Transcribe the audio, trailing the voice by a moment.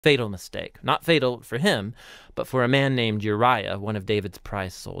fatal mistake. Not fatal for him, but for a man named Uriah, one of David's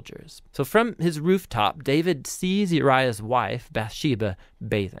prize soldiers. So from his rooftop, David sees Uriah's wife, Bathsheba,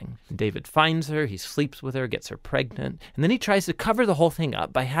 bathing. David finds her, he sleeps with her, gets her pregnant, and then he tries to cover the whole thing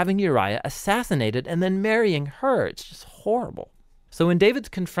up by having Uriah assassinated and then marrying her. It's just horrible. So when David's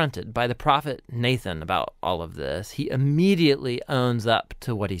confronted by the prophet Nathan about all of this, he immediately owns up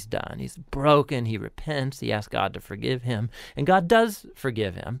to what he's done. He's broken, he repents, he asks God to forgive him, and God does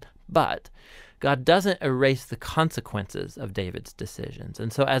forgive him, but God doesn't erase the consequences of David's decisions.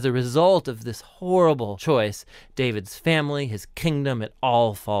 And so as a result of this horrible choice, David's family, his kingdom, it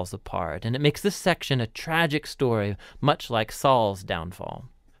all falls apart. And it makes this section a tragic story, much like Saul's downfall.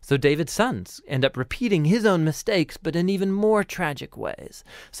 So David's sons end up repeating his own mistakes, but in even more tragic ways.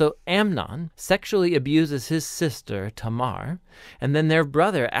 So Amnon sexually abuses his sister, Tamar, and then their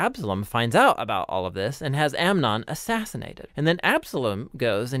brother Absalom finds out about all of this and has Amnon assassinated. And then Absalom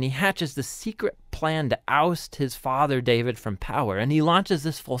goes and he hatches the secret plan to oust his father David from power, and he launches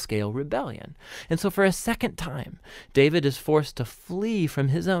this full-scale rebellion. And so for a second time, David is forced to flee from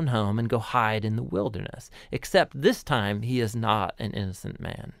his own home and go hide in the wilderness, except this time he is not an innocent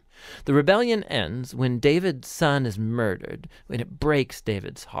man. The rebellion ends when David's son is murdered, and it breaks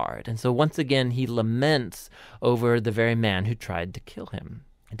David's heart. And so once again, he laments over the very man who tried to kill him.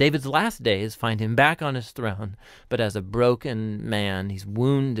 David's last days find him back on his throne, but as a broken man, he's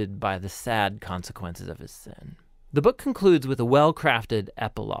wounded by the sad consequences of his sin. The book concludes with a well-crafted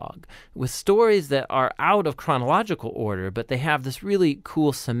epilogue, with stories that are out of chronological order, but they have this really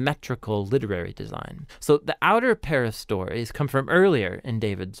cool symmetrical literary design. So the outer pair of stories come from earlier in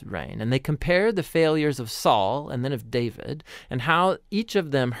David's reign, and they compare the failures of Saul and then of David, and how each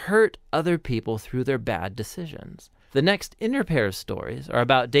of them hurt other people through their bad decisions. The next inner pair of stories are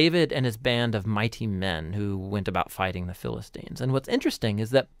about David and his band of mighty men who went about fighting the Philistines. And what's interesting is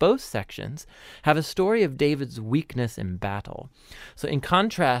that both sections have a story of David's weakness in battle. So in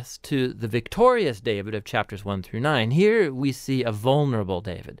contrast to the victorious David of chapters 1 through 9, here we see a vulnerable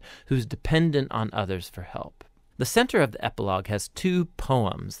David who's dependent on others for help. The center of the epilogue has two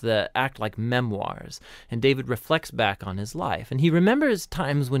poems that act like memoirs, and David reflects back on his life. And he remembers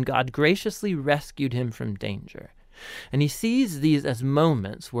times when God graciously rescued him from danger. And he sees these as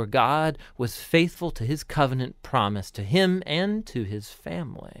moments where God was faithful to his covenant promise to him and to his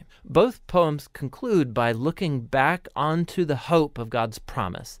family. Both poems conclude by looking back onto the hope of God's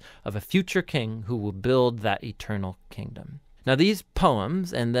promise of a future king who will build that eternal kingdom. Now these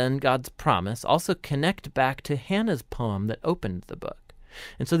poems and then God's promise also connect back to Hannah's poem that opened the book.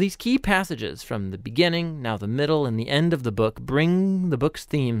 And so these key passages from the beginning, now the middle, and the end of the book bring the book's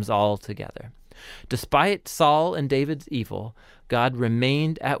themes all together. Despite Saul and David's evil, God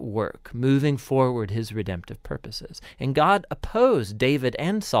remained at work, moving forward his redemptive purposes. And God opposed David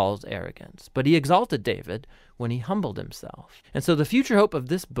and Saul's arrogance, but he exalted David when he humbled himself. And so the future hope of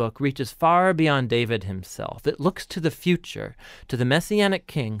this book reaches far beyond David himself. It looks to the future, to the Messianic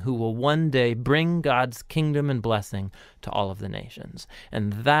king who will one day bring God's kingdom and blessing to all of the nations.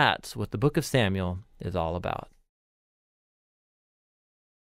 And that's what the book of Samuel is all about.